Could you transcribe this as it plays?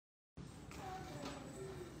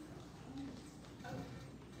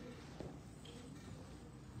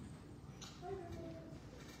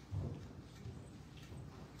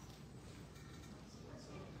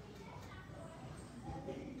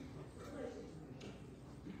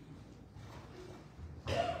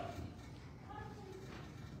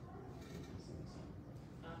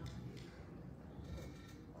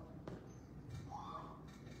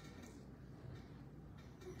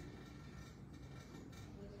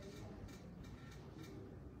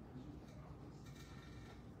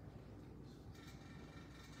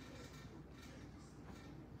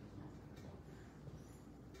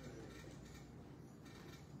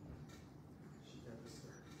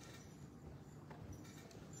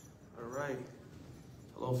right.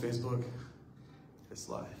 Hello, Facebook. It's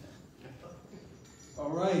live. All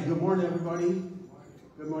right. Good morning, everybody.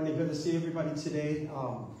 Good morning. Good to see everybody today.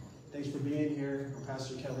 Thanks for being here. I'm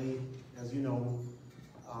Pastor Kelly, as you know.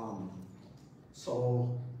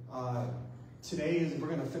 Today is we're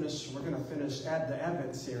gonna finish at the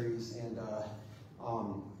Advent series, and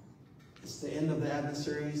it's the end of the Advent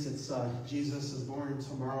series. It's Jesus is born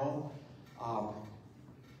tomorrow.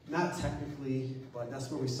 Not technically, but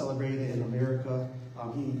that's where we celebrate it in America.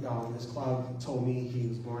 As Claude told me, he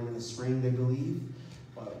was born in the spring, they believe.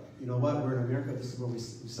 But you know what? We're in America. This is where we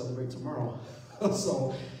celebrate tomorrow.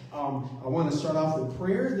 So I want to start off with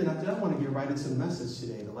prayer. Then after that, I want to get right into the message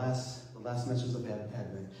today, the last message of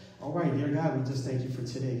Advent. All right, dear God, we just thank you for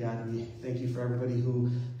today, God. We thank you for everybody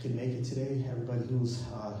who could make it today, everybody who's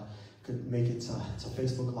could make it to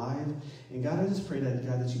Facebook Live. And God, I just pray that,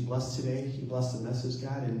 God, that you bless today, you bless the message,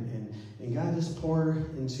 God, and God, just pour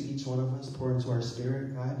into each one of us, pour into our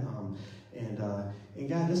spirit, God. And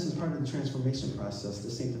God, this is part of the transformation process, the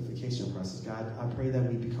sanctification process, God. I pray that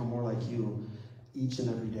we become more like you each and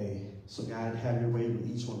every day. So God, have your way with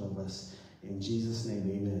each one of us. In Jesus' name,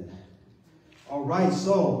 amen. All right,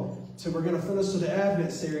 so we're going to finish with the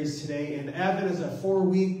Advent series today. And Advent is a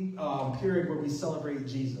 4-week period where we celebrate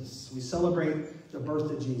Jesus. We celebrate the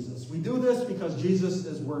birth of Jesus. We do this because Jesus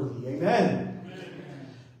is worthy. Amen.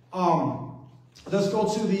 Let's go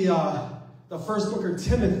to the first book of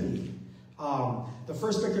Timothy. The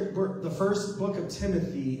first book of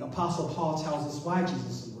Timothy, Apostle Paul tells us why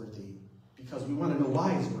Jesus is worthy. Because we want to know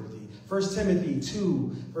why he's worthy. 1 Timothy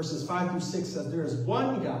 2, verses 5 through 6 says, there is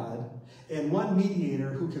one God and one mediator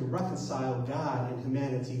who can reconcile God and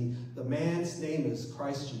humanity. The man's name is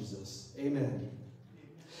Christ Jesus. Amen.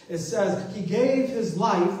 It says he gave his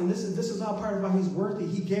life, and this is all part of why he's worthy.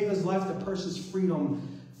 He gave his life to purchase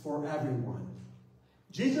freedom for everyone.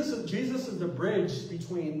 Jesus is the bridge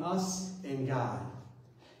between us and God.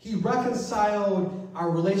 He reconciled our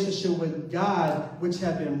relationship with God, which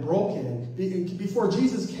had been broken. Before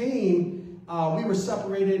Jesus came, we were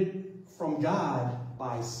separated from God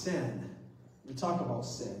by sin. We talk about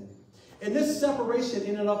sin. And this separation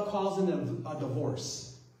ended up causing a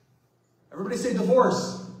divorce. Everybody say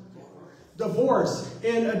divorce. Divorce.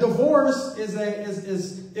 And a divorce is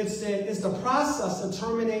the process of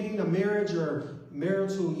terminating a marriage or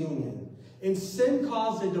marital union. And sin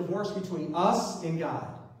caused a divorce between us and God.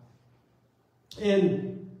 And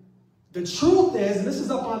the truth is, and this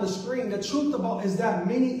is up on the screen, the truth about is that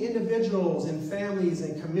many individuals and families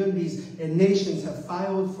and communities and nations have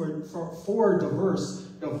filed for divorce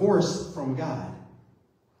from God.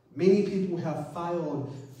 Many people have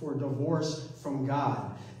filed for divorce from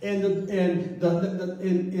God. And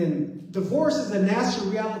divorce is a natural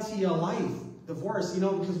reality of life. Divorce,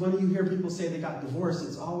 because when you hear people say they got divorced,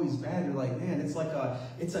 it's always bad. You're like, man, it's like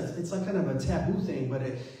kind of a taboo thing, but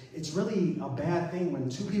it's really a bad thing when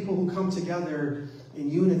two people who come together in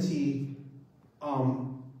unity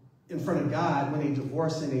in front of God, when they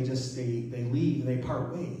divorce and they leave and they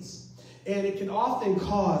part ways. And it can often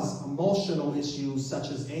cause emotional issues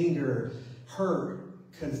such as anger, hurt,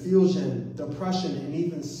 confusion, depression, and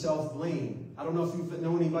even self-blame. I don't know if you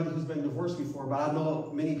know anybody who's been divorced before, but I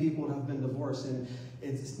know many people have been divorced, and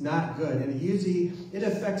it's not good. And it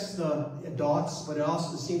affects the adults, but it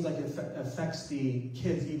also seems like it affects the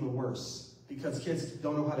kids even worse, because kids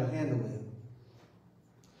don't know how to handle it.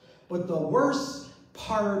 But the worst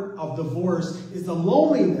part of divorce is the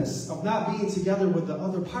loneliness of not being together with the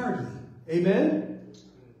other party. Amen?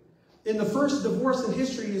 And the first divorce in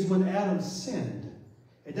history is when Adam sinned.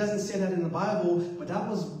 It doesn't say that in the Bible, but that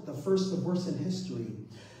was the first divorce in history.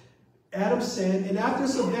 Adam sinned, and after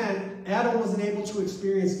this event, Adam wasn't able to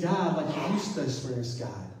experience God like he used to experience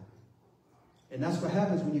God. And that's what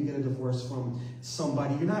happens when you get a divorce from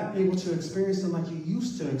somebody. You're not able to experience them like you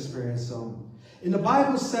used to experience them. And the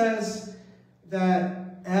Bible says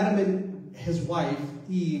that Adam and his wife,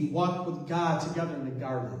 Eve, walked with God together in the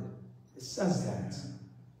garden. It says that.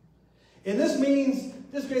 And this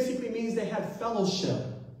basically means they had fellowship.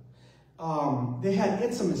 They had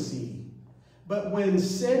intimacy. But when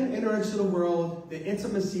sin entered into the world, the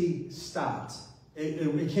intimacy stopped.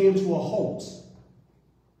 It came to a halt.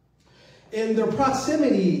 In their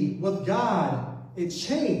proximity with God, it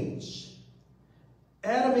changed.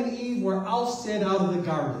 Adam and Eve were ousted out of the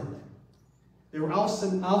garden. They were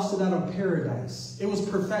ousted out of paradise. It was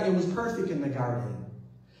perfect. It was perfect in the garden.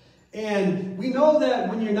 And we know that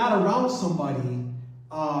when you're not around somebody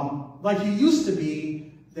like you used to be,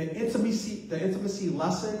 the intimacy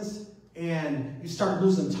lessens and you start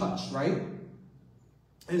losing touch, right?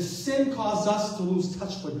 And sin caused us to lose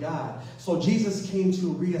touch with God. So Jesus came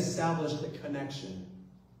to reestablish the connection.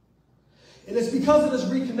 And it's because of this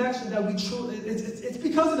reconnection that we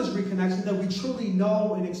truly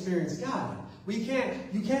know and experience God. You can't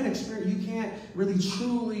really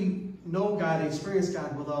truly know God and experience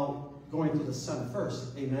God without going through the Son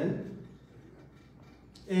first. Amen.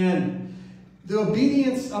 And the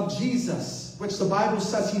obedience of Jesus, which the Bible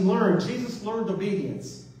says he learned. Jesus learned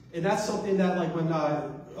obedience. And that's something that, like, when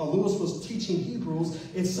Lewis was teaching Hebrews,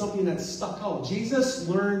 it's something that stuck out. Jesus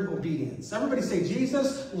learned obedience. Everybody say,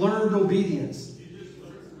 Jesus learned obedience.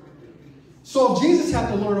 So if Jesus had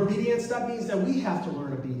to learn obedience, that means that we have to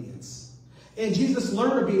learn obedience. And Jesus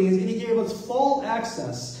learned obedience, and he gave us full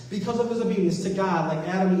access because of his obedience to God, like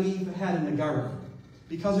Adam and Eve had in the garden.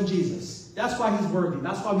 Because of Jesus. That's why he's worthy.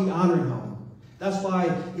 That's why we honor him. That's why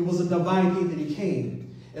it was a divine thing that he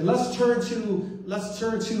came. And let's turn to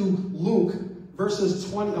Luke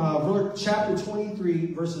chapter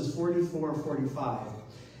 23, verses 44 and 45.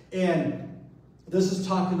 And this is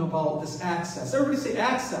talking about this access. Everybody say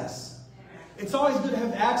access. It's always good to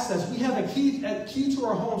have access. We have a key to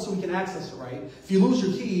our home so we can access it, right? If you lose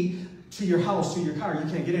your key to your house, to your car, you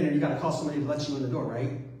can't get in there. You got to call somebody to let you in the door,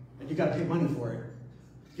 right? And you got to pay money for it.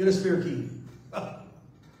 Get a spare key.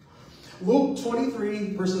 Luke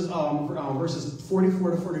 23, verses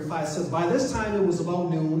 44 to 45 says, by this time it was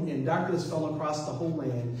about noon, and darkness fell across the whole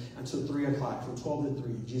land until 3 o'clock, from 12 to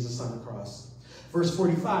 3, Jesus on the cross. Verse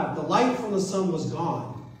 45, the light from the sun was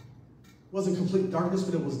gone. It wasn't complete darkness,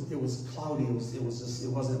 but it was cloudy.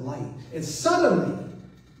 It wasn't light. And suddenly,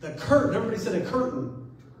 the curtain, everybody said a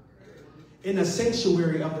curtain, in the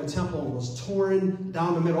sanctuary of the temple was torn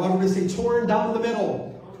down the middle. Everybody say torn down the middle.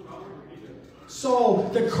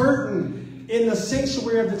 So the curtain in the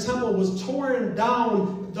sanctuary of the temple was torn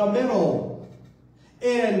down the middle.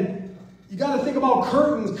 And you got to think about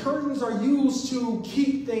curtains. Curtains are used to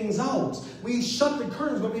keep things out. We shut the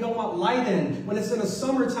curtains when we don't want light in. When it's in the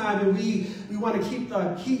summertime and we want to keep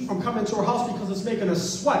the heat from coming to our house because it's making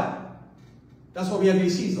us sweat. That's why we have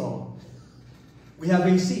ACs on. We have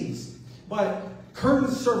ACs. But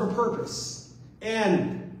curtains serve a purpose.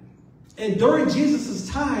 And during Jesus'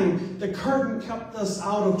 time, the curtain kept us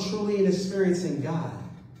out of truly experiencing God.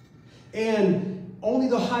 And only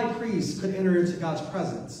the high priest could enter into God's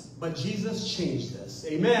presence. But Jesus changed this.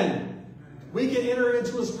 Amen. We can enter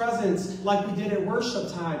into his presence like we did at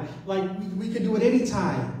worship time. Like we could do it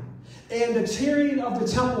anytime. And the tearing of the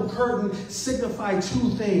temple curtain signified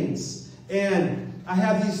two things. And I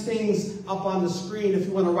have these things up on the screen if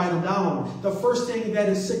you want to write them down. The first thing that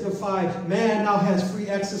is signified, man now has free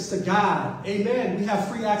access to God. Amen. We have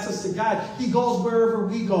free access to God. He goes wherever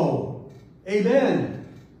we go. Amen.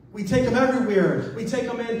 We take him everywhere. We take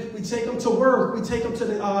him in. We take him to work. We take him to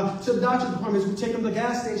the doctor's appointments. We take him to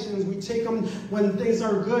gas stations. We take him when things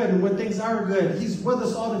are good and when things aren't good. He's with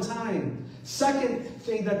us all the time. Second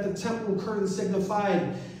thing that the temple curtain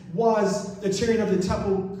signified was the tearing of the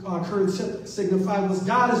temple curtain signified was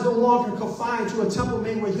God is no longer confined to a temple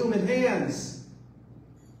made with human hands.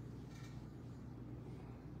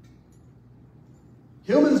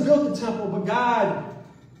 Humans built the temple, but God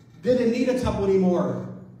didn't need a temple anymore.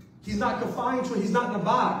 He's not confined to it. He's not in a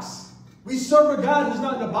box. We serve a God who's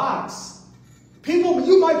not in a box. People,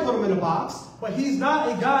 you might put him in a box, but he's not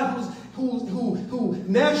a God who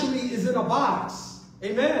naturally is in a box.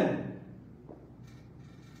 Amen.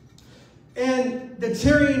 And the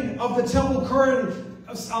tearing of the temple curtain,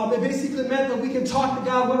 it basically meant that we can talk to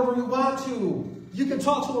God whenever we want to. You can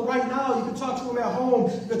talk to him right now. You can talk to him at home.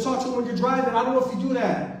 You can talk to him when you're driving. I don't know if you do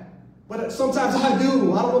that. But sometimes I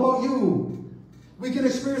do. I don't know about you. We can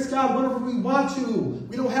experience God whenever we want to.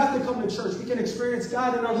 We don't have to come to church. We can experience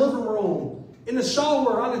God in our living room, in the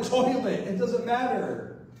shower, on the toilet. It doesn't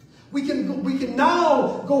matter. We can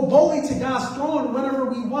now go boldly to God's throne whenever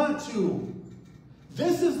we want to.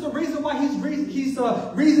 This is the reason why he's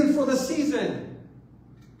the reason for the season.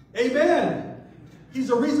 Amen. He's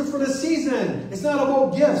the reason for the season. It's not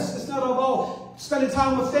about gifts. It's not about spending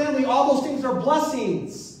time with family. All those things are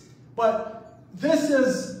blessings. But this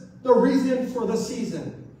is the reason for the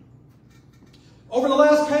season. Over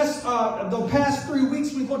the past 3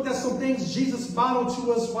 weeks, we've looked at some things Jesus modeled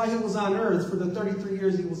to us while he was on earth for the 33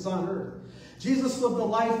 years he was on earth. Jesus lived a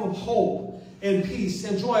life of hope and peace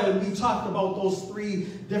and joy. And we talked about those 3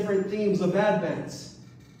 different themes of Advent.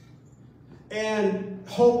 And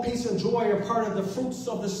hope, peace, and joy are part of the fruits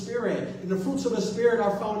of the Spirit. And the fruits of the Spirit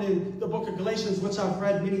are found in the book of Galatians, which I've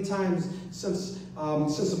read many times since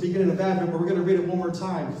the beginning of Advent. But we're going to read it one more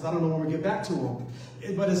time because I don't know when we get back to them.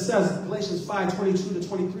 But it says, Galatians 5:22 to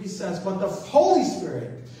 23 says, but the Holy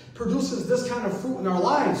Spirit produces this kind of fruit in our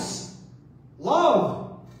lives?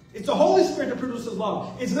 Love. It's the Holy Spirit that produces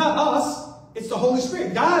love. It's not us. It's the Holy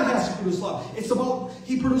Spirit. God has to produce love. It's about,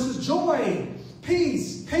 he produces joy,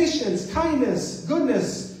 peace, patience, kindness,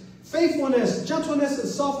 goodness, faithfulness, gentleness, and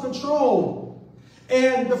self-control.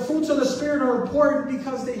 And the fruits of the Spirit are important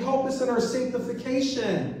because they help us in our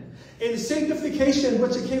sanctification. And sanctification,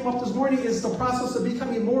 which it came up this morning, is the process of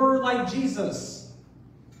becoming more like Jesus.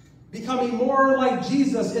 Becoming more like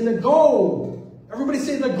Jesus. And the goal, everybody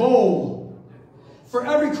say the goal. For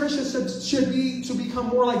every Christian should be to become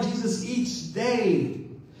more like Jesus each day.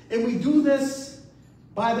 And we do this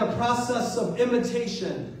by the process of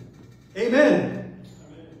imitation. Amen.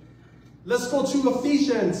 Let's go to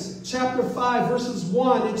Ephesians chapter 5, verses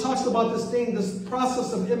 1. It talks about this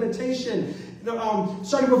process of imitation.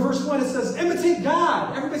 Starting with verse 1, it says, imitate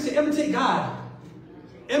God. Everybody say, imitate God.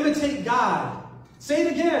 Imitate God. Say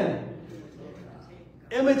it again.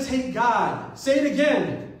 Imitate God. Say it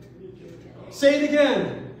again. Say it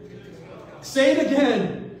again. Say it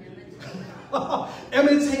again.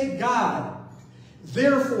 Imitate God.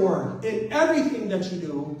 Therefore, in everything that you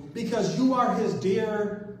do, because you are his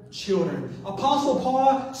dear children. Apostle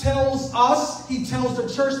Paul tells us, he tells the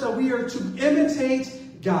church that we are to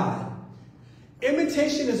imitate God.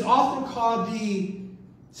 Imitation is often called the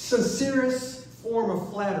sincerest form of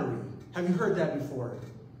flattery. Have you heard that before?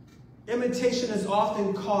 Imitation is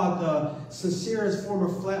often called the sincerest form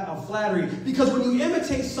of flattery. Because when you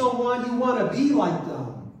imitate someone, you want to be like them.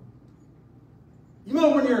 You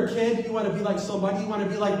know when you're a kid, you want to be like somebody. You want to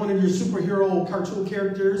be like one of your superhero cartoon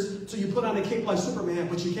characters. So you put on a cape like Superman,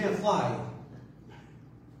 but you can't fly.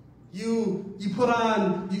 You put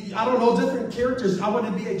on, I don't know, different characters. I want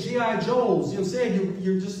to be a G.I. Joe's. You know what I'm saying?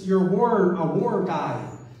 You're a war guy.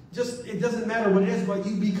 Just, it doesn't matter what it is, but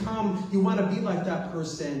you want to be like that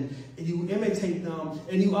person, and you imitate them,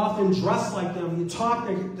 and you often dress like them, you talk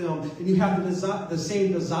like them, and you have the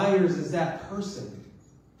same desires as that person.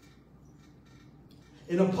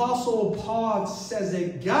 And Apostle Paul says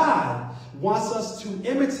that God wants us to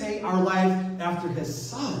imitate our life after his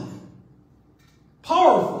Son.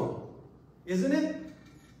 Powerful, isn't it?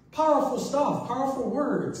 Powerful stuff, powerful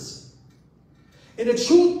words. And the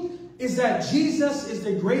truth is that Jesus is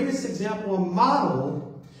the greatest example and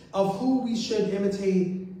model of who we should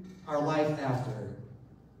imitate our life after.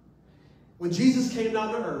 When Jesus came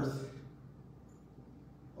down to earth,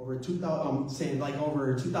 over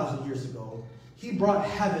 2,000 years ago, he brought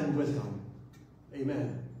heaven with him.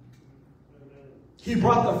 Amen. He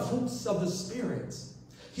brought the fruits of the Spirit.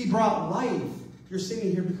 He brought life. You're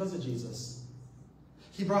sitting here because of Jesus.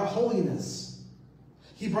 He brought holiness.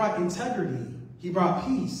 He brought integrity. He brought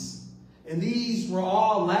peace. And these were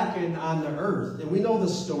all lacking on the earth. And we know the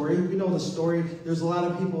story. We know the story. There's a lot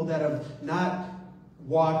of people that have not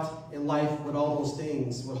walked in life with all those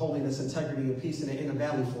things, with holiness, integrity, and peace in a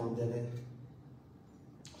valley form, didn't it?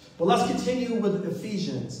 But let's continue with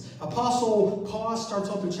Ephesians. Apostle Paul starts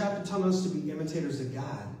off the chapter telling us to be imitators of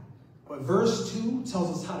God. But verse 2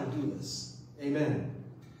 tells us how to do this. Amen.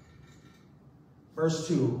 Verse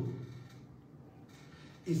 2.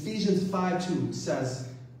 Ephesians 5:2 says,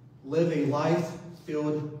 live a life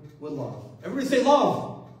filled with love. Everybody say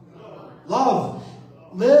love. Love.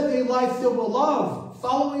 Live a life filled with love.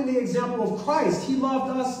 Following the example of Christ, he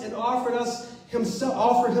loved us and offered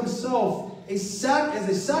himself as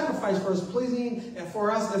a sacrifice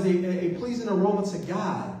for us, as a pleasing aroma to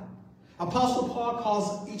God. Apostle Paul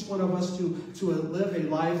calls each one of us to live a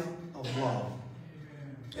life of love.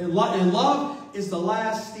 And love is the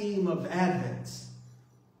last theme of Advent.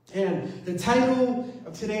 And the title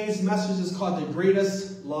of today's message is called The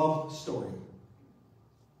Greatest Love Story.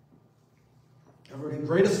 The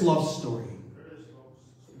greatest love story.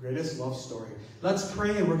 Greatest love story. Let's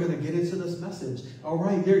pray, and we're going to get into this message. All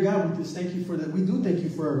right, dear God, we just thank you for that. We do thank you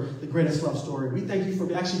for the greatest love story. We thank you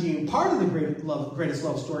for actually being part of the greatest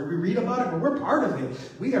love story. We read about it, but we're part of it.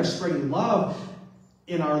 We are spreading love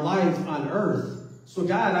in our life on earth. So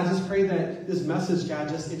God, I just pray that this message,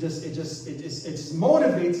 God, it just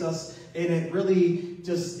motivates us, and it really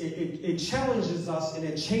just it challenges us, and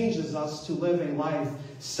it changes us to live a life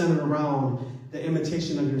centered around the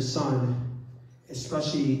imitation of your Son.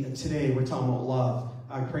 Especially today, we're talking about love.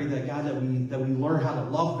 I pray that, God, that we learn how to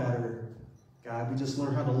love better. God, we just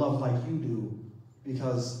learn how to love like you do,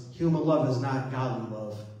 because human love is not godly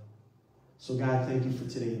love. So God, thank you for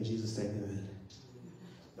today. In Jesus' name, amen.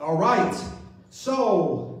 All right.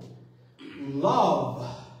 So,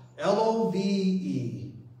 love,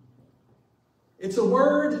 L-O-V-E. It's a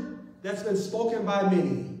word that's been spoken by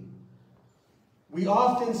many. We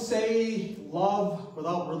often say love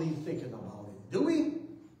without really thinking about it. Do we?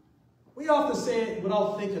 We often say it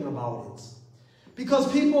without thinking about it.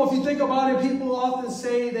 Because people, if you think about it, people often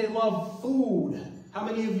say they love food. How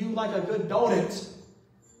many of you like a good donut?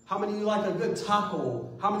 How many of you like a good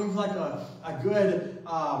taco? How many of you like a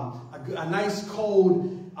nice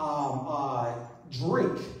cold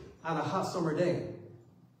drink on a hot summer day?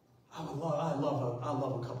 I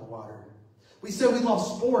love a cup of water. We say we love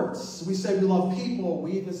sports. We say we love people.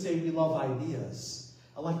 We even say we love ideas.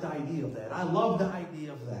 I like the idea of that. I love the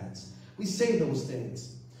idea of that. We say those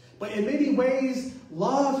things. But in many ways,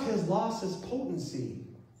 love has lost its potency.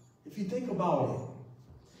 If you think about it,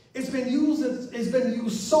 it's been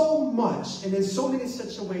used so much and in so many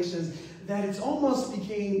situations that it's almost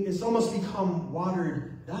become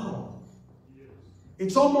watered down.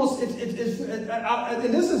 It's almost, and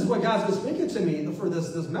this is what God's been speaking to me for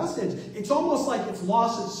this message. It's almost like it's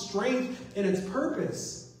lost its strength and its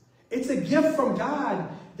purpose. It's a gift from God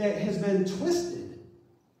that has been twisted.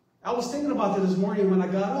 I was thinking about that this morning when I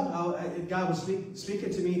got up. God was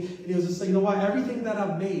speaking to me, and he was just saying, you know what, everything that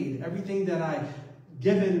I've made, everything that I've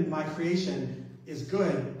given my creation is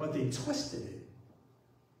good, but they twisted it.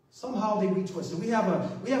 Somehow they retwisted. We have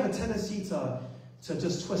a tendency to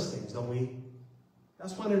just twist things, don't we?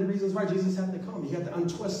 That's one of the reasons why Jesus had to come. He had to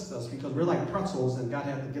untwist us because we're like pretzels and God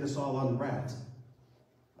had to get us all unwrapped.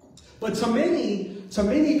 But to many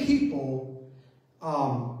people,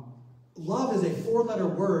 love is a four-letter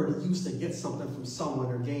word used to get something from someone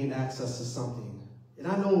or gain access to something. And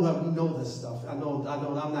I know that we know this stuff. I'm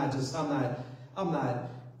not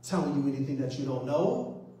telling you anything that you don't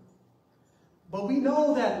know. But we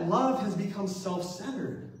know that love has become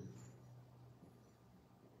self-centered.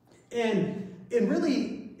 And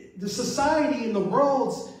really, the society and the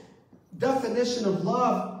world's definition of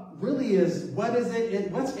love really is, what is it and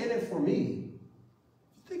what's in it for me?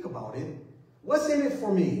 Think about it. What's in it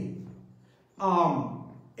for me?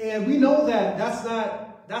 And we know that that's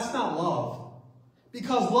not love.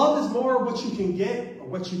 Because love is more what you can get or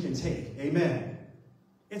what you can take. Amen.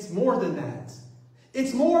 It's more than that.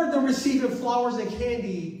 It's more than receiving flowers and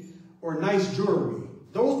candy or nice jewelry.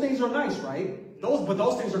 Those things are nice, right? But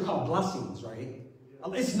those things are called blessings, right?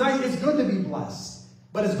 It's nice, it's good to be blessed,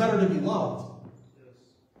 but it's better to be loved.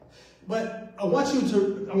 But I want you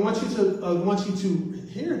to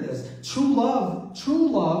hear this. True love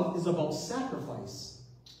is about sacrifice.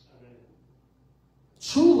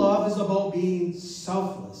 True love is about being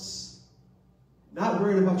selfless. Not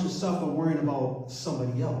worrying about yourself, but worrying about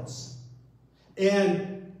somebody else.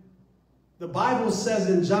 And the Bible says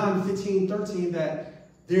in John 15:13 that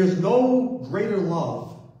there's no greater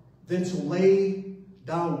love than to lay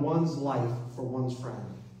down one's life for one's friend.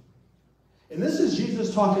 And this is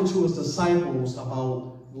Jesus talking to his disciples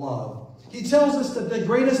about love. He tells us that the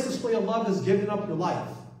greatest display of love is giving up your life.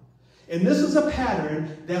 And this is a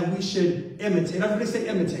pattern that we should imitate. Everybody say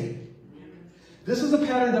imitate. This is a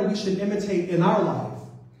pattern that we should imitate in our life.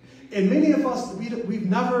 And many of us, we've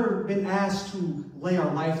never been asked to lay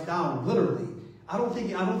our life down, literally. I don't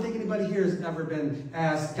think anybody here has ever been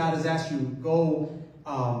asked, God has asked you, go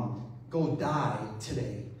die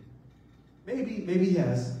today. Maybe he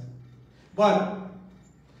has. But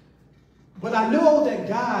I know that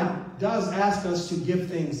God does ask us to give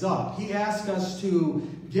things up. He asks us to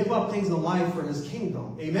give up things in life for his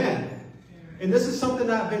kingdom. Amen. And this is something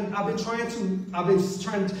that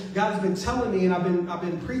God has been telling me, and I've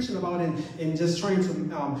been preaching about and just trying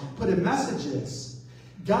to put in messages.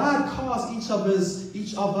 God calls each of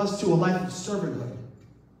us to a life of servanthood.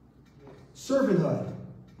 Servanthood.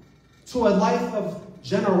 To a life of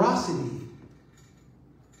generosity.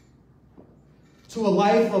 To a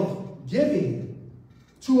life of giving.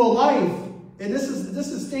 To a life, and this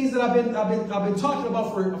is things that I've been talking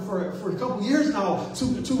about for a couple years now,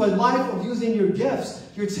 to a life of using your gifts,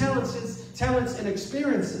 your talents and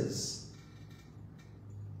experiences.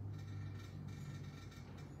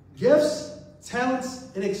 Gifts, talents,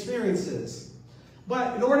 and experiences.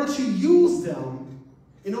 But in order to use them,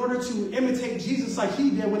 in order to imitate Jesus like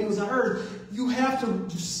he did when he was on earth, you have to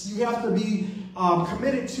be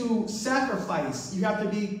committed to sacrifice. You have to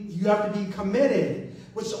be committed,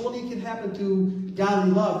 which only can happen through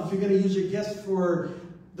godly love. If you're going to use your gifts for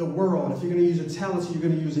the world, if you're going to use your talents, you're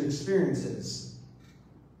going to use your experiences.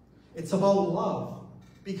 It's about love,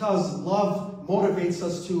 because love motivates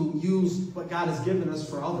us to use what God has given us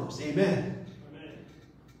for others. Amen.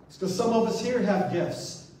 It's because some of us here have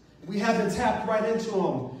gifts. We haven't tapped right into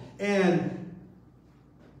them. And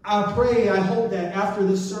I hope that after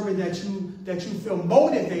this sermon that you feel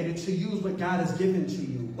motivated to use what God has given to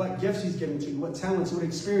you, what gifts he's given to you, what talents, what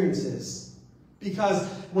experiences. Because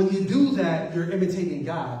when you do that, you're imitating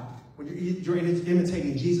God when you're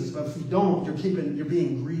imitating Jesus. But if you don't, you're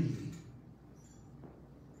being greedy.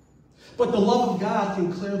 But the love of God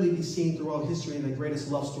can clearly be seen throughout history in the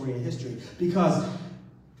greatest love story in history, because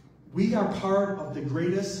we are part of the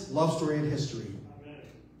greatest love story in history.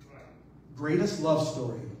 Greatest love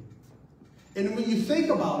story. And when you think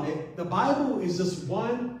about it, the Bible is just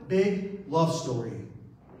one big love story.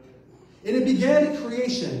 And it began at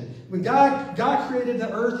creation. When God created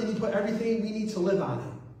the earth and he put everything we need to live on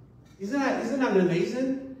it. Isn't that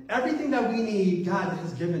amazing? Everything that we need, God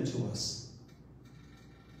has given to us.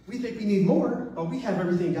 We think we need more, but we have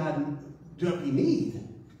everything God that we need.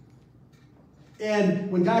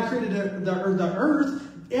 And when God created the earth,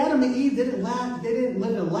 Adam and Eve didn't lack. They didn't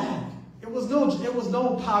live in lack. It was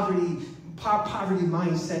no poverty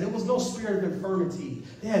mindset. It was no spirit of infirmity.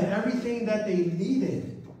 They had everything that they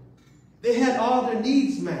needed. They had all their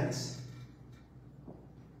needs met.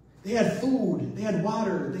 They had food. They had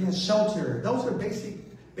water. They had shelter. Those are basic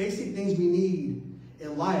things we need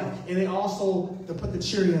in life. And they also, to put the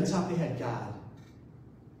cherry on top, they had God.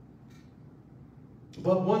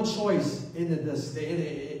 But one choice ended this.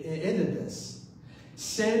 It ended this.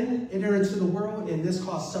 Sin entered into the world, and this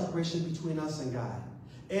caused separation between us and God.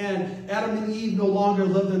 And Adam and Eve no longer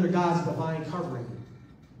lived under God's divine covering.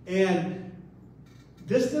 And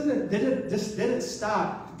this didn't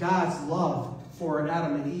stop God's love for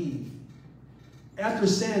Adam and Eve. After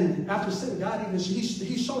sin, God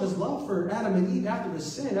he showed his love for Adam and Eve after the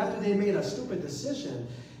sin, after they made a stupid decision.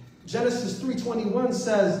 Genesis 3:21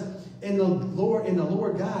 says, And the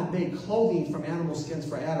Lord God made clothing from animal skins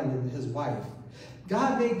for Adam and his wife.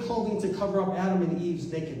 God made clothing to cover up Adam and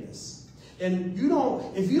Eve's nakedness. And if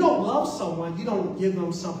you don't love someone, you don't give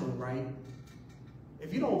them something, right?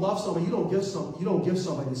 If you don't love someone, you don't give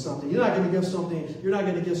somebody something. You're not going to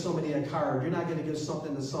give somebody a card. You're not going to give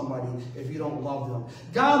something to somebody if you don't love them.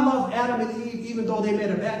 God loved Adam and Eve even though they made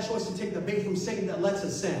a bad choice to take the bait from Satan that led to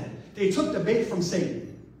sin. They took the bait from Satan.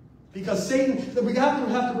 Because Satan, we have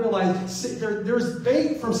to realize there's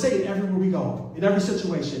bait from Satan everywhere we go, in every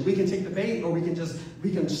situation. We can take the bait, or we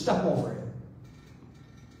can step over it.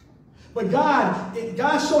 But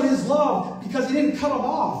God showed his love because he didn't cut them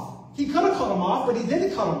off. He could have cut them off, but he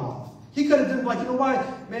didn't cut them off. He could have been like, you know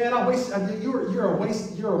what, man, you're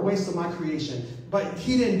a waste of my creation. But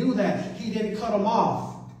he didn't do that. He didn't cut them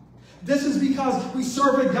off. This is because we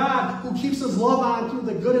serve a God who keeps his love on through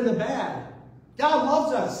the good and the bad. God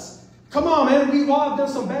loves us. Come on, man. We've all done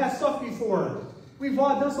some bad stuff before. We've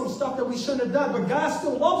all done some stuff that we shouldn't have done, but God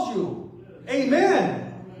still loves you.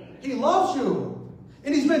 Amen. He loves you.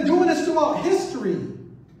 And he's been doing this throughout history.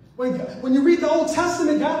 When you read the Old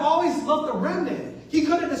Testament, God always loved the remnant. He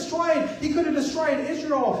could have destroyed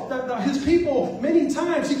Israel, his people, many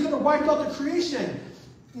times. He could have wiped out the creation.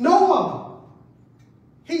 Noah,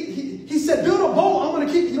 he said, build a boat. I'm going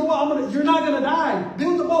to keep, you know what, you're not going to die.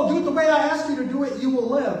 Build the boat. Do it the way I asked you to do it. You will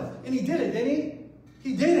live. And he did it, didn't he?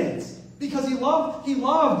 He did it. Because he loves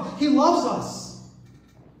us.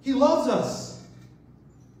 He loves us.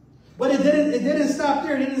 But it didn't stop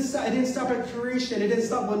there. It didn't stop at creation. It didn't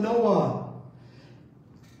stop with Noah.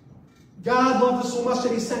 God loved us so much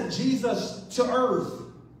that he sent Jesus to earth.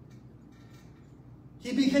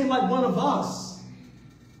 He became like one of us.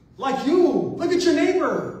 Like you. Look at your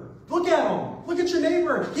neighbor. Look at him. Look at your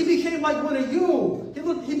neighbor. He became like one of you.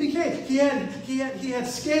 He had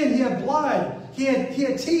skin. He had blood. He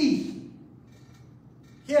had teeth.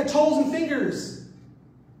 He had toes and fingers.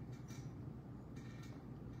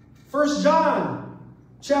 1 John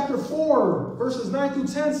chapter 4, verses 9 through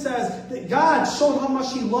 10 says that God showed how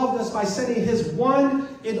much he loved us by sending his one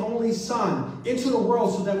and only Son into the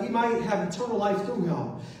world so that we might have eternal life through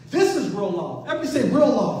him. This is real love. Everybody say real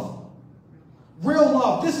love. Real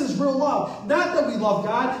love. This is real love. Not that we love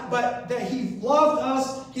God, but that he loved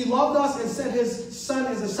us. He loved us and sent his Son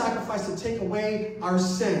as a sacrifice to take away our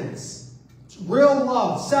sins. Real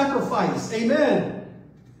love. Sacrifice. Amen.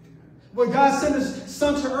 When God sent his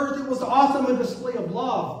Son to earth, it was the ultimate display of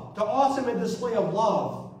love. The ultimate display of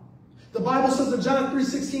love. The Bible says in John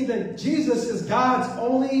 3:16 that Jesus is God's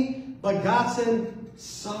only begotten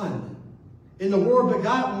Son. And the word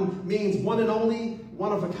begotten means one and only,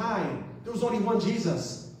 one of a kind. There was only one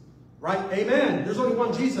Jesus. Right? Amen. There's only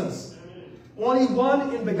one Jesus. Only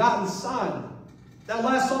one and begotten Son. That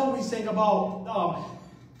last song we sang about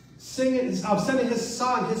sending his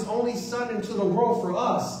Son, his only Son, into the world for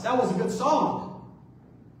us. That was a good song.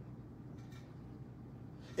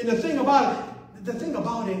 And the thing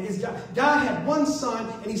about it is God had one Son,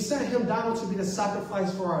 and he sent him down to be the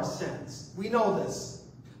sacrifice for our sins. We know this.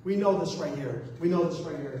 We know this right here. We know this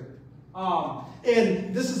right here.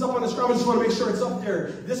 And this is up on the screen. I just want to make sure it's up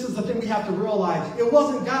there. This is the thing we have to realize. It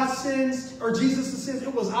wasn't God's sins or Jesus' sins.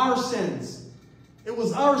 It was our sins. It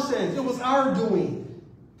was our sins. It was our doing.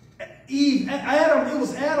 Adam, it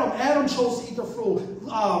was Adam. Adam chose to eat the fruit.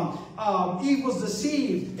 Eve was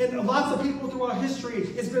deceived. And lots of people throughout history,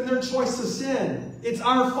 it's been their choice to sin. It's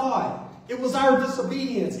our fault. It was our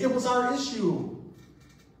disobedience. It was our issue.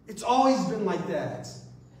 It's always been like that.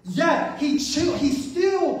 Yet, he still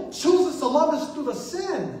chooses to love us through the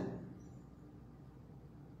sin.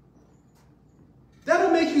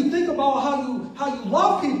 That'll make you think about how you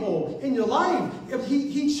love people in your life. If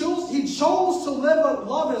he chose to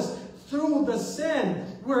love us through the sin.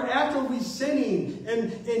 We're actively sinning,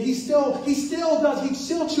 and he still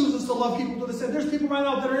chooses to love people through the sin. There's people right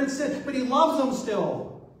now that are in sin, but he loves them still.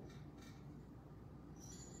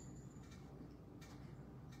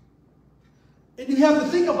 And you have to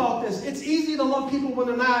think about this. It's easy to love people when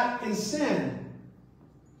they're not in sin.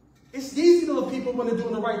 It's easy to love people when they're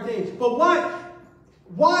doing the right thing. But what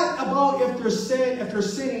about if they're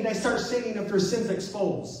sinning, they start sinning if their sin's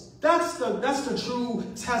exposed? That's the true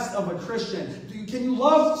test of a Christian. Can you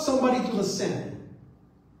love somebody through the sin?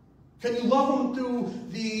 Can you love them through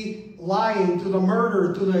the lying, through the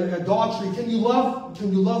murder, through the adultery? Can you love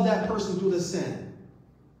that person through the sin?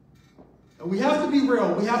 And we have to be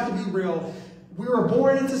real. We have to be real. We were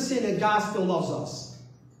born into sin, and God still loves us.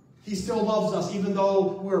 He still loves us, even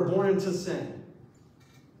though we were born into sin.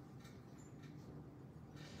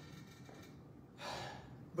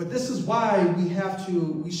 But this is why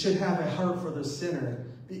we should have a heart for the sinner.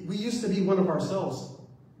 We used to be one of ourselves.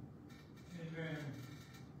 Amen.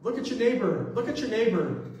 Look at your neighbor. Look at your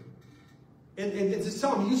neighbor. And just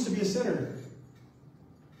tell him, you used to be a sinner.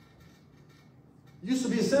 You used to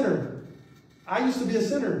be a sinner. I used to be a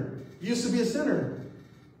sinner. You used to be a sinner.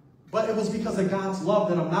 But it was because of God's love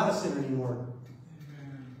that I'm not a sinner anymore.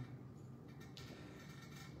 Amen.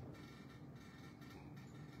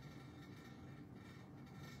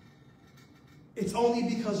 It's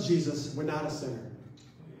only because Jesus, we're not a sinner.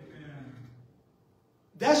 Amen.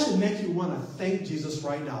 That should make you want to thank Jesus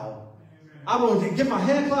right now. Amen. I'm going to give him a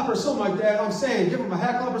hand clap or something like that. I'm saying, give him a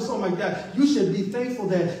hand clap or something like that. You should be thankful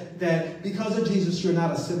that because of Jesus, you're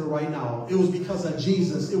not a sinner right now. It was because of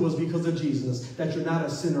Jesus. It was because of Jesus that you're not a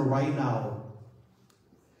sinner right now.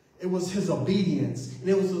 It was his obedience, and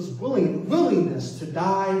it was his willingness to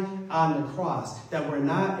die on the cross that we're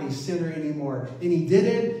not a sinner anymore. And he did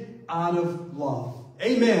it out of love.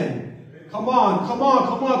 Amen. Come on, come on,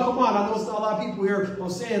 come on, come on. I know it's not a lot of people here. I'm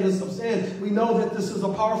saying this. I'm saying we know that this is a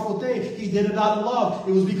powerful thing. He did it out of love.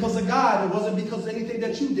 It was because of God. It wasn't because of anything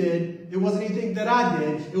that you did. It wasn't anything that I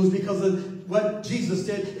did. It was because of what Jesus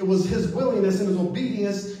did. It was his willingness and his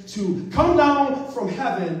obedience to come down from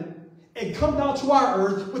heaven and come down to our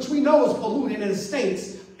earth, which we know is polluted and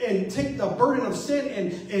stinks, and take the burden of sin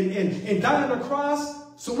and die on the cross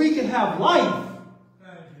so we can have life.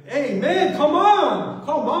 Amen. Come on.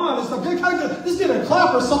 Come on. Let's get a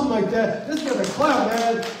clap or something like that. Let's get a clap,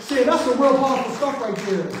 man. See, that's some real powerful stuff right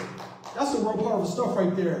there. That's some real powerful stuff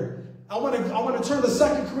right there. I want to turn to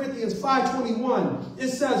 2 Corinthians 5:21. It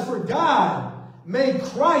says, for God made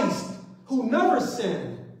Christ who never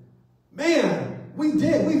sinned. Man, we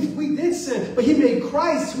did sin, but he made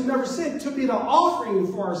Christ who never sinned to be the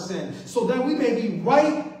offering for our sin, so that we may be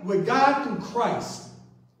right with God through Christ.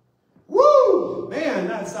 Woo! Man,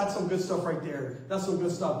 that's some good stuff right there. That's some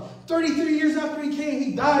good stuff. 33 years after he came,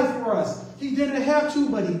 he died for us. He didn't have to,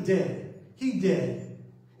 but he did. He did.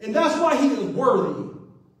 And that's why he is worthy.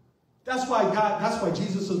 That's why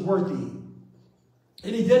Jesus is worthy.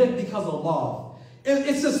 And he did it because of love.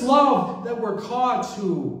 It's this love that we're called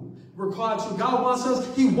to. We're called to. God wants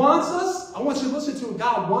us. He wants us. I want you to listen to it.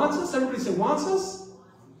 God wants us. Everybody say wants us.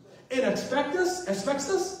 And expects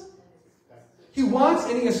us. He wants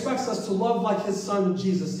and he expects us to love like his son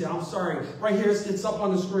Jesus did. I'm sorry. Right here, it's up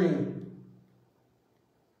on the screen.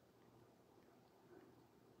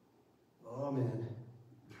 Oh, man.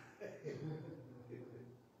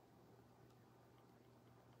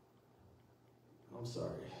 I'm sorry.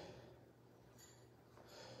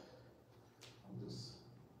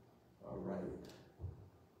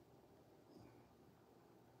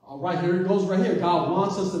 All right, here it goes right here. God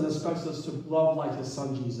wants us and expects us to love like his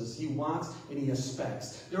son Jesus. He wants and he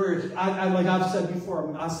expects. Like I've said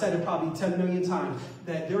before, I've said it probably 10 million times,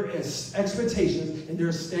 that there is expectations and there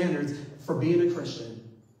are standards for being a Christian.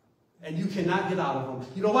 And you cannot get out of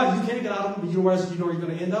them. You know what? You can't get out of them, but you know where you're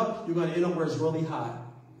going to end up? You're going to end up where it's really hot.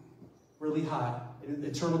 Really hot. In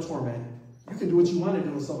eternal torment. You can do what you want to do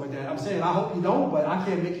and stuff like that. I'm saying, I hope you don't, but I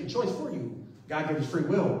can't make your choice for you. God gave you free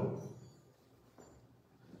will.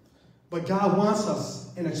 But God wants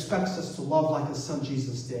us and expects us to love like his son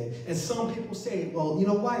Jesus did. And some people say, well, you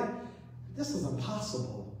know what? This is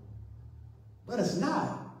impossible. But it's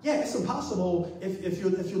not. Yeah, it's impossible if you're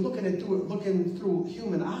looking through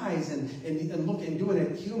human eyes and doing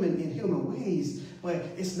it in human ways. But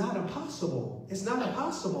it's not impossible. It's not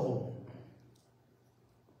impossible.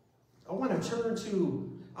 I want to turn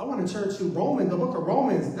to Romans, the book of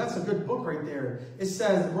Romans. That's a good book right there. It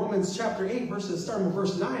says, Romans chapter 8, starting with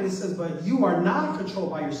verse 9, it says, but you are not controlled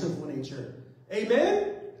by your sinful nature.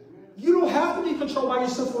 Amen? You don't have to be controlled by your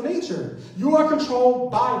sinful nature. You are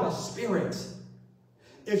controlled by the Spirit.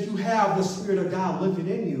 If you have the Spirit of God living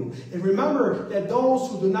in you. And remember that those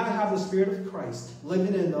who do not have the Spirit of Christ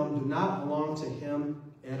living in them do not belong to him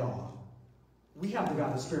at all. We have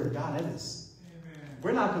the Spirit of God in us. Amen.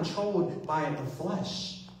 We're not controlled by the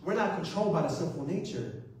flesh. We're not controlled by the sinful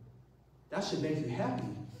nature. That should make you happy.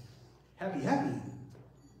 Happy, happy.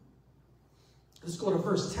 Let's go to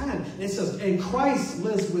verse 10. It says, and Christ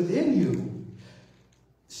lives within you.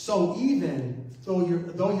 So even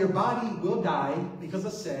though your body will die because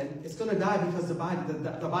of sin, it's going to die because the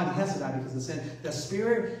body has to die because of sin. The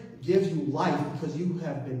Spirit gives you life because you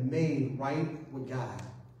have been made right with God.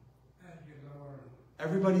 Thank you, Lord.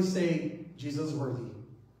 Everybody say, Jesus is worthy.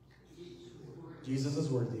 Jesus is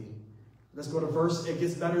worthy. Let's go to verse. It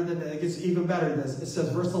gets better than that. It gets even better than this. It says,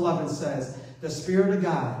 verse 11 says, the Spirit of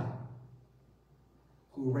God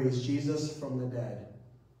who raised Jesus from the dead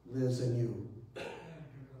lives in you.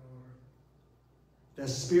 The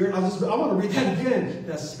Spirit, I want to read that again.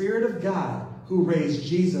 The Spirit of God who raised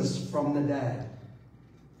Jesus from the dead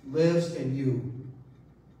lives in you.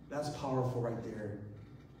 That's powerful right there.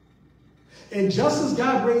 And just as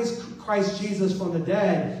God raised Christ Jesus from the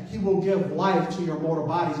dead, he will give life to your mortal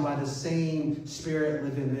bodies by the same Spirit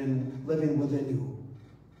living within you.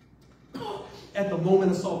 At the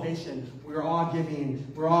moment of salvation, we're all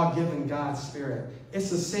giving God's Spirit. It's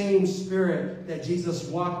the same Spirit that Jesus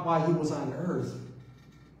walked while he was on earth.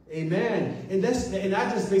 Amen. And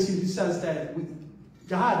that just basically says that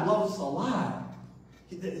God loves us a lot.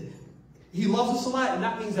 He loves us a lot, and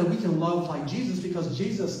that means that we can love like Jesus because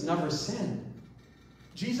Jesus never sinned.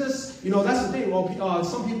 Jesus, that's the thing. Well,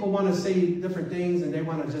 some people want to say different things, and they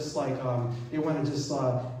want to just say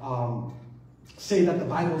that the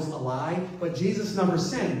Bible's a lie, but Jesus never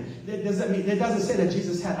sinned. It doesn't say that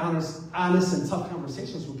Jesus had honest and tough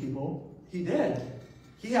conversations with people. He did.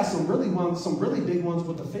 He had some really big ones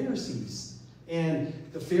with the Pharisees. And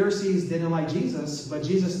the Pharisees didn't like Jesus, but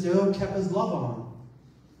Jesus still kept his love on.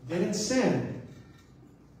 Didn't sin.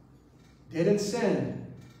 Didn't sin.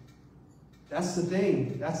 That's the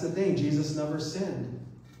thing. That's the thing. Jesus never sinned.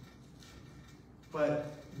 But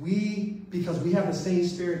because we have the same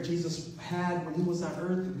Spirit Jesus had when he was on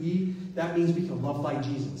earth, that means we can love like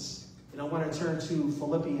Jesus. And I want to turn to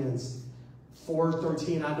Philippians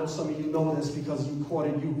 4:13. I know some of you know this because you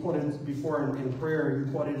quoted before in prayer.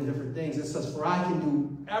 You quoted in different things. It says, "For I can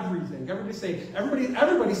do everything." Everybody say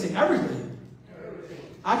everything.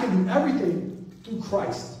 I can do everything through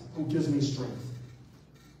Christ who gives me strength.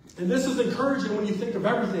 And this is encouraging when you think of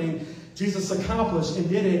everything Jesus accomplished and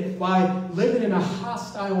did it by living in a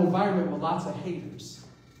hostile environment with lots of haters.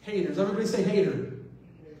 Haters. Everybody say hater.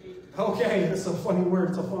 Okay, that's a funny word.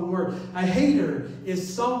 It's a fun word. A hater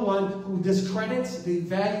is someone who discredits,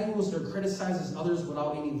 devalues, or criticizes others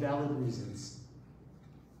without any valid reasons.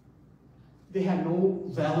 They had no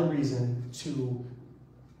valid reason to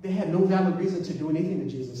do anything to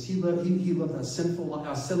Jesus. He lived a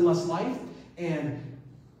sinless life, and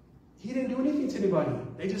he didn't do anything to anybody.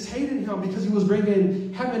 They just hated him because he was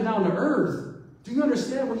bringing heaven down to earth. Do you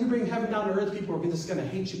understand? When you bring heaven down to earth, people are just going to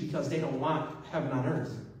hate you because they don't want heaven on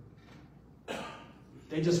earth.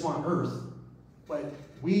 They just want earth. But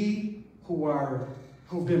we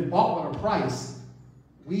who've been bought with a price,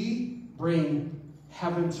 we bring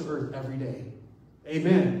heaven to earth every day.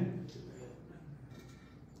 Amen.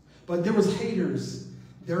 But there was haters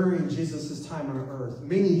during Jesus' time on earth.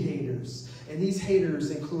 Many haters. And these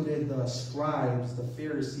haters included the scribes, the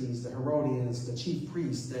Pharisees, the Herodians, the chief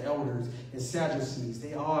priests, the elders, and Sadducees.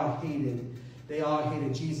 They all hated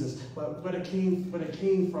Jesus. But what it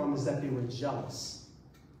came from is that they were jealous.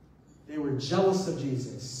 They were jealous of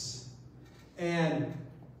Jesus. And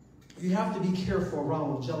you have to be careful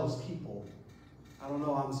around with jealous people. I don't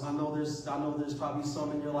know. I know there's probably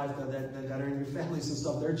some in your life that are in your families and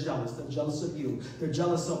stuff. They're jealous. They're jealous of you. They're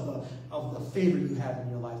jealous of the favor you have in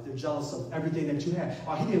your life. They're jealous of everything that you have.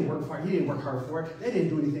 Oh, he didn't work for it. He didn't work hard for it. They didn't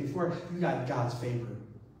do anything for it. You got God's favor.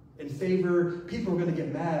 And favor, people are going to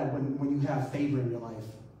get mad when you have favor in your life.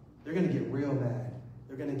 They're going to get real mad.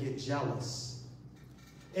 They're going to get jealous.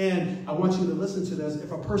 And I want you to listen to this.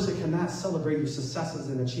 If a person cannot celebrate your successes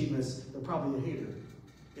and achievements, they're probably a hater.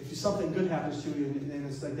 If something good happens to you and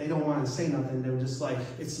it's like they don't want to say nothing, they're just like,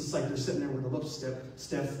 it's just like they're sitting there with the lips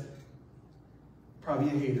stiff, probably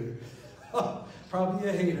a hater. Probably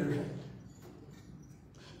a hater.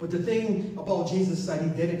 But the thing about Jesus is that he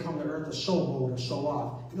didn't come to earth to showboat or show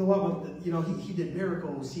off. You know what? You know, he did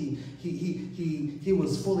miracles. He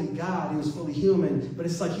was fully God. He was fully human. But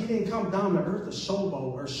it's like he didn't come down to earth to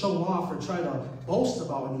showboat or show off or try to boast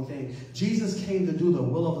about anything. Jesus came to do the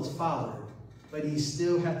will of his Father, but he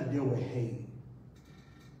still had to deal with hate.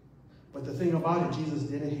 But the thing about it, Jesus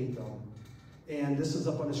didn't hate them. And this is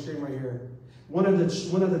up on the screen right here. One of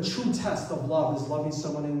the true tests of love is loving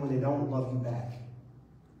someone when they don't love you back.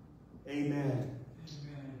 Amen. Amen.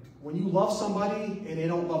 When you love somebody and they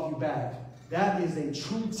don't love you back, that is a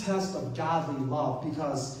true test of godly love,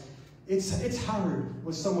 because it's hard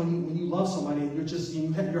with someone when you love somebody and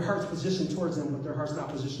you have your heart's positioned towards them, but their heart's not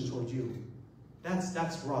positioned towards you.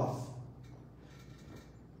 That's rough.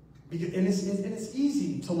 And it's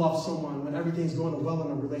easy to love someone when everything's going well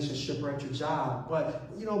in a relationship or at your job. But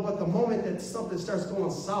the moment that something starts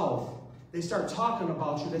going south, they start talking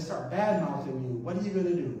about you, they start bad-mouthing you. What are you going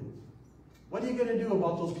to do? What are you going to do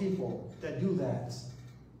about those people that do that?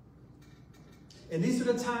 And these are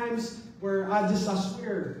the times where I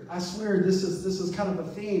swear this is kind of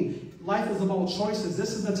a theme. Life is about choices.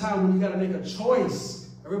 This is the time when you got to make a choice.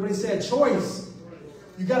 Everybody say a choice.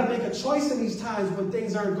 You got to make a choice in these times when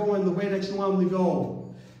things aren't going the way that you want them to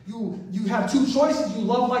go. You have two choices. You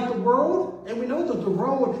love like the world, and we know that the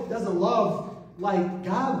world doesn't love like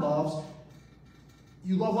God loves.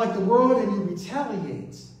 You love like the world and you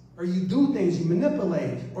retaliate, or you do things, you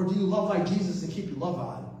manipulate, or do you love like Jesus and keep your love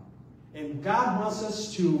on? And God wants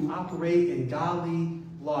us to operate in godly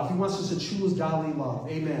love. He wants us to choose godly love.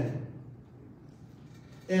 Amen.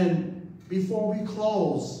 And before we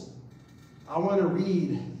close, I want to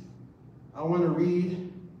read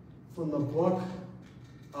from the book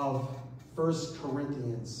of 1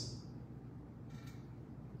 Corinthians.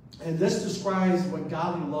 And this describes what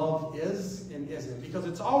godly love is and isn't. Because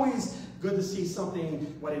it's always good to see something,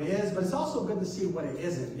 what it is, but it's also good to see what it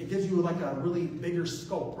isn't. It gives you like a really bigger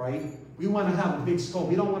scope, right? We want to have a big scope.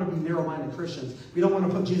 We don't want to be narrow-minded Christians. We don't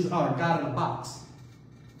want to put God in a box.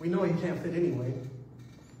 We know he can't fit anyway.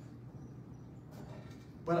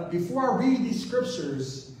 But before I read these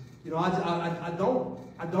scriptures, I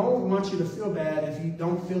don't want you to feel bad if you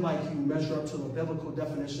don't feel like you measure up to the biblical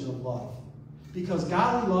definition of love. Because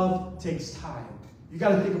godly love takes time. You got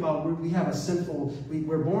to think about, we're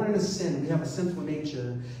born in a sin. We have a sinful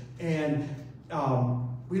nature. And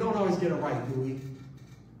we don't always get it right, do we?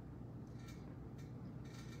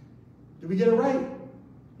 Do we get it right?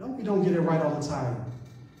 No, we don't get it right all the time.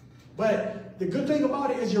 But the good thing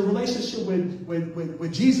about it is your relationship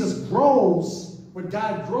with Jesus grows. When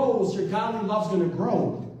God grows, your godly love's going to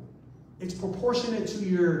grow. It's proportionate to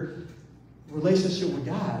your relationship with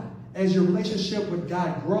God. As your relationship with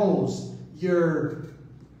God grows, your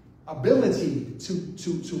ability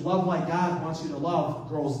to love like God wants you to love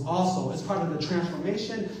grows also. It's part of the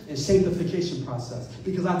transformation and sanctification process.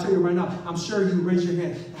 Because I'll tell you right now, I'm sure you raise your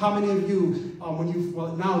hand. How many of you,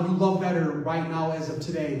 now you love better right now as of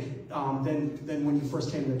today than when you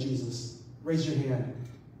first came to Jesus? Raise your hand.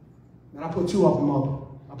 And I put two of them up.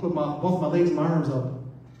 I put both my legs and my arms up.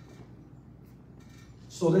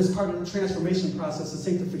 So this part of the transformation process, the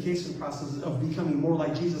sanctification process of becoming more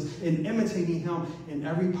like Jesus and imitating him in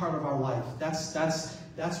every part of our life. That's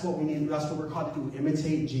what we need. That's what we're called to do,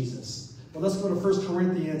 imitate Jesus. But let's go to 1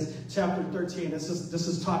 Corinthians chapter 13. This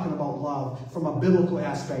is talking about love from a biblical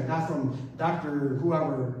aspect, not from Dr.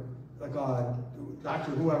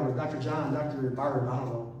 John, Dr. Barb, I don't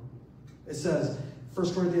know. It says,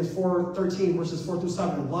 1 Corinthians 4:13, verses 4 through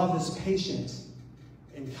 7, love is patient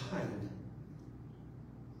and kind.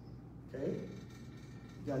 Okay?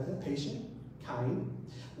 You got that? Patient, kind.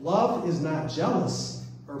 Love is not jealous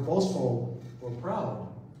or boastful or proud.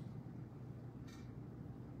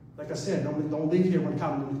 Like I said, don't leave here with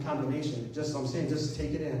condemnation. Just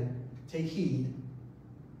take it in. Take heed.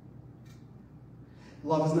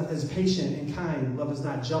 Love is patient and kind. Love is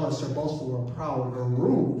not jealous or boastful or proud or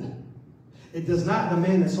rude. It does not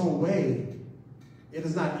demand its own way. It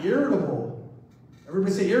is not irritable.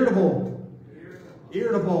 Everybody say irritable.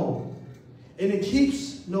 Irritable. And it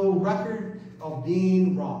keeps no record of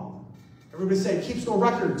being wrong. Everybody say it keeps no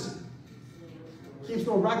records. Keeps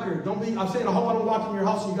no record. I'm saying I hope I don't walk in your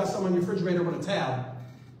house and you got something on your refrigerator with a tab.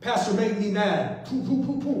 Pastor made me mad. Poo, poo,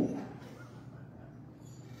 poo, poo.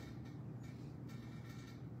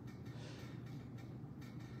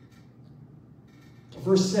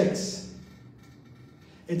 Verse 6.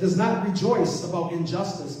 It does not rejoice about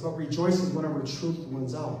injustice, but rejoices whenever truth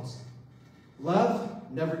wins out.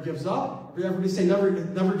 Love never gives up. Everybody say never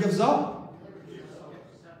gives up.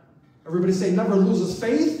 Everybody say never loses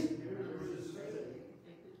faith.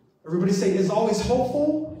 Everybody say is always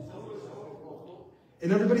hopeful.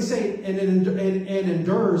 And everybody say and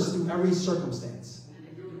endures through every circumstance.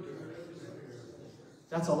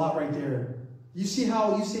 That's a lot right there. You see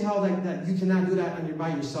how that you cannot do that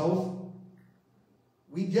by yourself?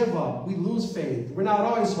 We give up. We lose faith. We're not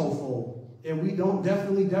always hopeful. And we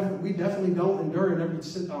definitely don't endure in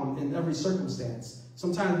every circumstance.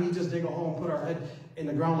 Sometimes we just dig a hole and put our head in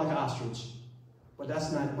the ground like an ostrich. But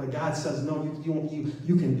that's not what God says. No,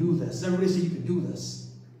 you can do this. Everybody say you can do this.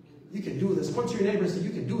 You can do this. Point to your neighbor and say you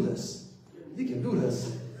can do this. You can do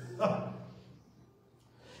this.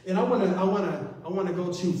 And I want to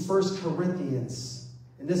go to 1 Corinthians.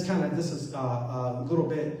 And this is a little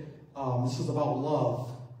bit. This is about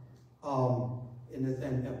love.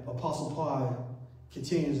 And Apostle Paul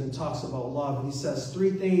continues and talks about love. And he says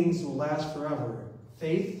 3 things will last forever: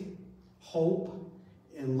 faith, hope,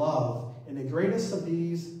 and love. And the greatest of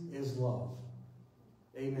these is love.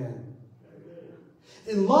 Amen.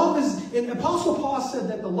 And love is, and Apostle Paul said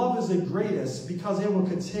that the love is the greatest because it will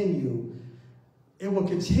continue. It will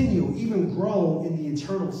continue, even grow in the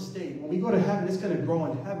eternal state. When we go to heaven, it's going to grow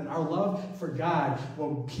in heaven. Our love for God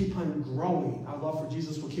will keep on growing. Our love for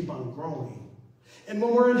Jesus will keep on growing. And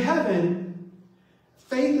when we're in heaven,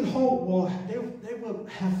 faith and hope they will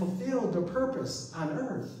have fulfilled their purpose on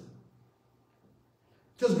earth.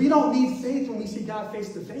 Because we don't need faith when we see God face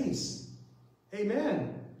to face.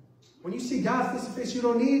 Amen. When you see God face to face, you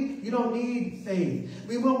don't need faith.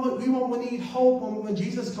 We won't need hope when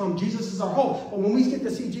Jesus comes. Jesus is our hope. But when we get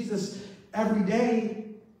to see Jesus every day,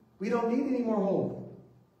 we don't need any more hope.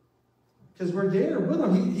 Because we're there with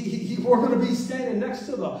him. We're going to be standing next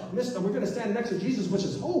to we're going to stand next to Jesus, which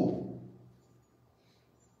is hope.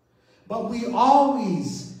 But we will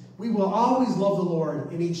always love the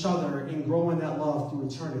Lord and each other and grow in that love through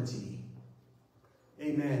eternity.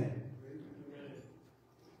 Amen.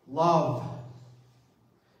 Love.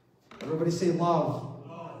 Everybody say love.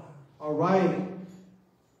 Love. All right.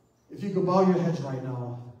 If you could bow your heads right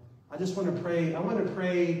now, I just want to pray. I want to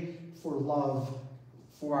pray for love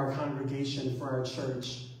for our congregation, for our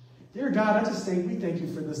church. Dear God, we thank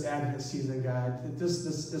you for this Advent season, God.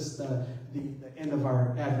 The end of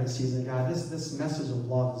our Advent season, God. This message of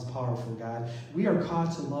love is powerful, God. We are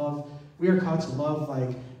called to love. We are called to love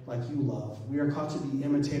like you love. We are called to be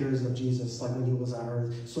imitators of Jesus like when he was on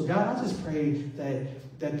earth. So God, I just pray that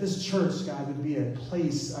this church, God, would be a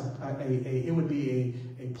place, it would be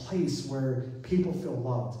a place where people feel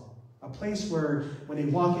loved. A place where when they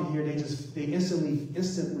walk in here, they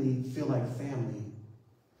instantly feel like family.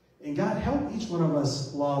 And God, help each one of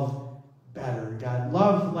us love better. God,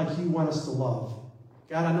 love like you want us to love.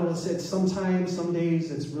 God, I know it's sometimes, some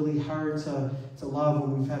days, it's really hard to love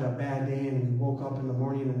when we've had a bad day and we woke up in the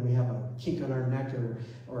morning and we have a kink on our neck,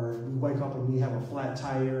 or we wake up and we have a flat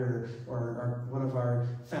tire, or one of our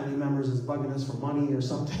family members is bugging us for money or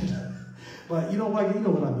something. But you know what I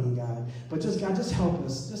mean, God. But God, just help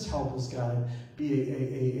us, God.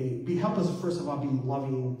 Help us, first of all, be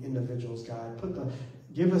loving individuals, God.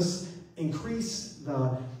 Increase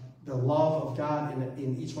the love of God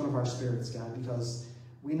in each one of our spirits, God, because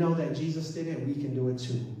we know that Jesus did it, we can do it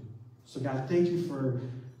too. So God, thank you for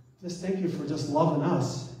just loving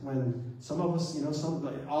us when some of us,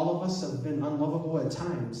 all of us have been unlovable at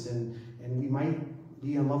times, and we might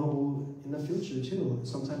be unlovable in the future too.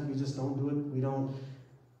 Sometimes we just don't do it. We don't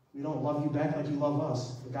love you back like you love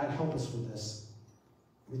us. But God, help us with this.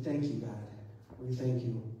 We thank you, God. We thank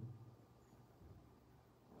you.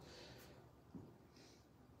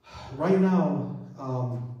 Right now,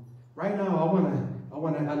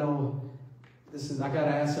 I know this is, I got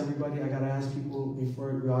to ask everybody, I got to ask people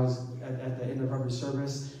before you guys at the end of every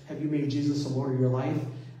service, have you made Jesus the Lord of your life?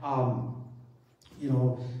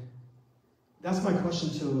 That's my question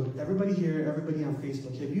to everybody here, everybody on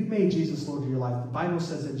Facebook. Have you made Jesus Lord of your life? The Bible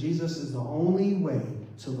says that Jesus is the only way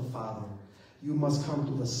to the Father. You must come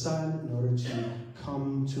to the Son in order to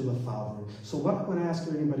come to the Father. So what I want to ask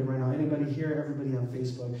anybody right now, anybody here, everybody on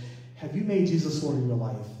Facebook, have you made Jesus Lord of your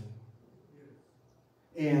life?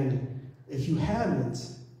 And if you haven't,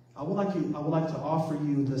 I would like to offer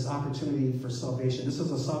you this opportunity for salvation. This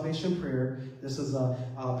is a salvation prayer. This is a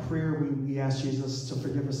prayer we ask Jesus to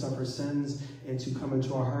forgive us of our sins and to come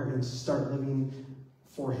into our heart and start living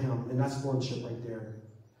for him. And that's lordship right there.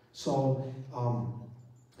 So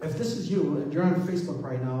If this is you, and you're on Facebook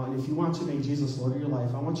right now, and if you want to make Jesus Lord of your life,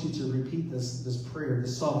 I want you to repeat this prayer,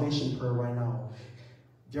 this salvation prayer right now.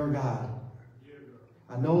 Dear God,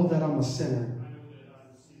 I know that I'm a sinner,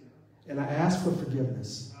 and I ask for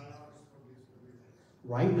forgiveness.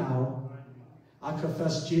 Right now, I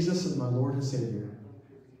confess Jesus as my Lord and Savior.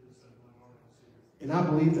 And I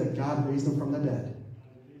believe that God raised him from the dead.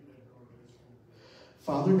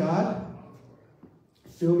 Father God,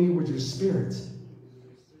 fill me with your Spirit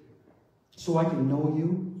so I can know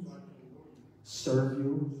you, serve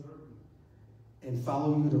you, and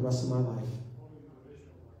follow you the rest of my life.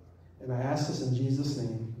 And I ask this in Jesus'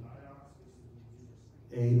 name.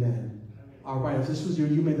 Amen. All right, if this was you,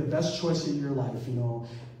 you made the best choice in your life. You know,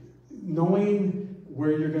 knowing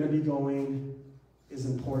where you're going to be going is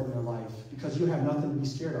important in life because you have nothing to be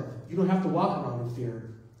scared of. You don't have to walk around in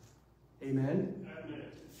fear. Amen.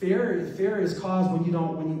 Fear is caused when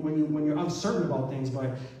you're uncertain about things,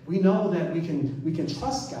 but we know that we can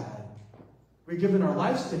trust God. We're giving our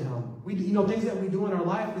lives to Him. Things that we do in our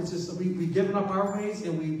life, it's just we've given up our ways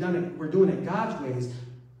and we're doing it God's ways.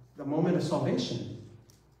 The moment of salvation.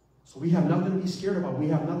 So we have nothing to be scared about. We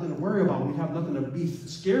have nothing to worry about. We have nothing to be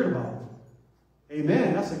scared about.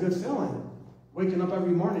 Amen. That's a good feeling. Waking up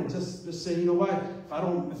every morning, just say, you know what? If I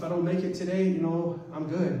don't make it today, I'm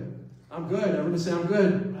good. I'm good. Everybody say I'm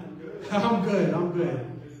good. I'm good. I'm good.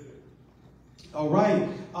 All right.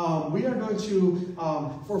 We are going to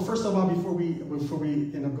first of all, before we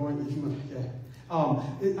end up going, if you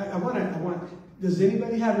I want. Does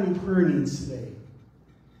anybody have any prayer needs today?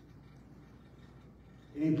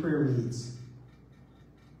 Any prayer needs?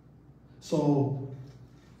 So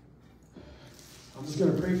I'm just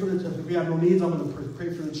going to pray for if we have no needs, I'm going to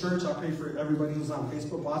pray for the church. I'll pray for everybody who's on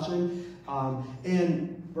Facebook watching.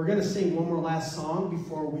 And we're going to sing one more last song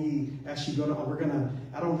before we actually go to,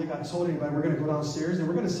 I don't think I told anybody, we're going to go downstairs and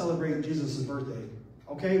we're going to celebrate Jesus' birthday.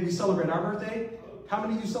 Okay? We celebrate our birthday. How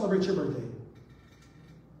many of you celebrate your birthday?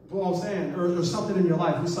 Well, I'm saying, or something in your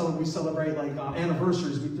life. We celebrate like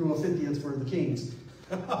anniversaries. We threw a 50th for the Kings.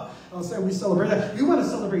 I'm saying we celebrate that. We want to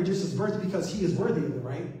celebrate Jesus' birthday because He is worthy of it,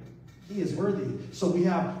 right? He is worthy. So we're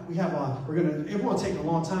gonna. It won't take a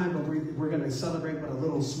long time, but we're gonna celebrate with a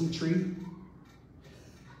little sweet treat.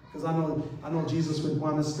 Because I know Jesus would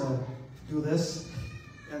want us to do this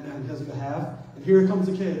and His behalf. And here comes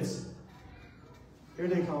the kids. Here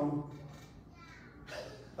they come.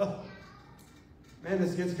 Man,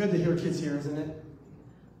 it's good to hear kids here, isn't it?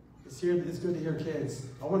 It's good to hear kids.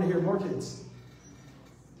 I want to hear more kids.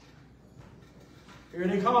 Here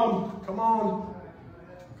they come. Come on.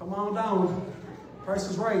 Come on down. Price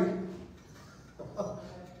is right.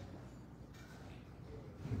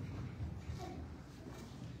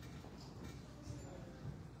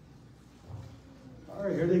 All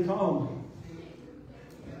right, here they come.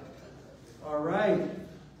 All right.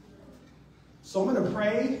 So I'm going to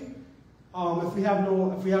pray. If we have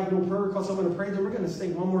no prayer requests, I'm going to pray. Then we're going to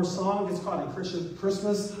sing one more song. It's called a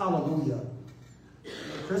Christmas Hallelujah.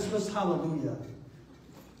 Christmas Hallelujah.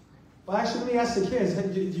 Well, actually, let me ask the kids.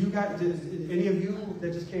 Any of you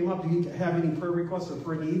that just came up, do you have any prayer requests or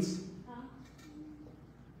prayer needs? Huh?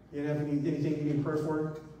 You have anything you need prayer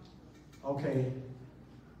for? Okay.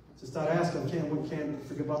 Just thought I'd ask them. Can't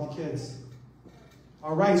forget about the kids.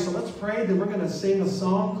 All right, so let's pray. Then we're going to sing a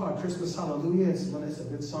song called Christmas Hallelujah. It's a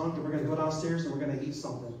good song. Then we're going to go downstairs and we're going to eat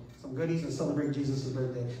some goodies and celebrate Jesus'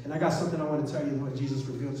 birthday. And I got something I want to tell you what Jesus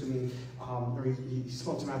revealed to me. Or he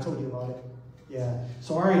spoke to me. I told you about it. Yeah.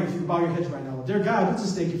 So, all right, if you bow your heads right now. Dear God, we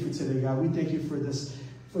just thank you for today, God. We thank you for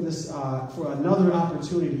another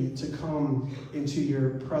opportunity to come into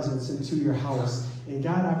your presence, into your house. And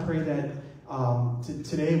God, I pray that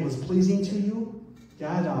today was pleasing to you.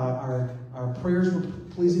 God, our prayers were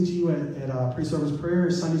pleasing to you at pre-service prayer.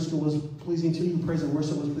 Sunday school was pleasing to you. Praise and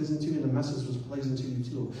worship was pleasing to you. And the message was pleasing to you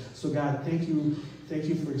too. So God, thank you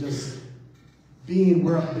for just being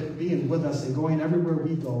with us and going everywhere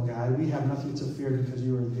we go, God. We have nothing to fear because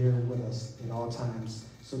you are there with us at all times.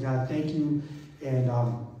 So God, thank you. And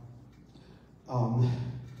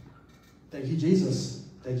thank you, Jesus.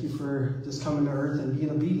 Thank you for just coming to earth and being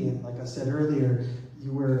obedient. Like I said earlier,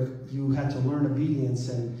 you had to learn obedience,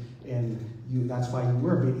 and that's why you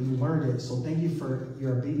were obedient. You learned it. So thank you for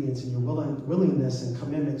your obedience and your willingness and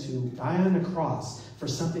commitment to die on the cross for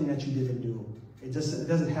something that you didn't do. It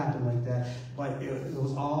doesn't happen like that. But it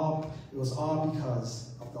was all because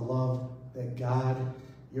of the love that God,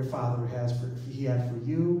 your Father, He had for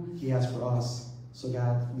you. He has for us. So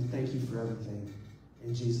God, we thank you for everything.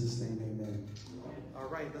 In Jesus' name, amen. All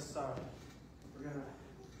right, we're gonna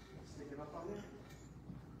stick it up on there.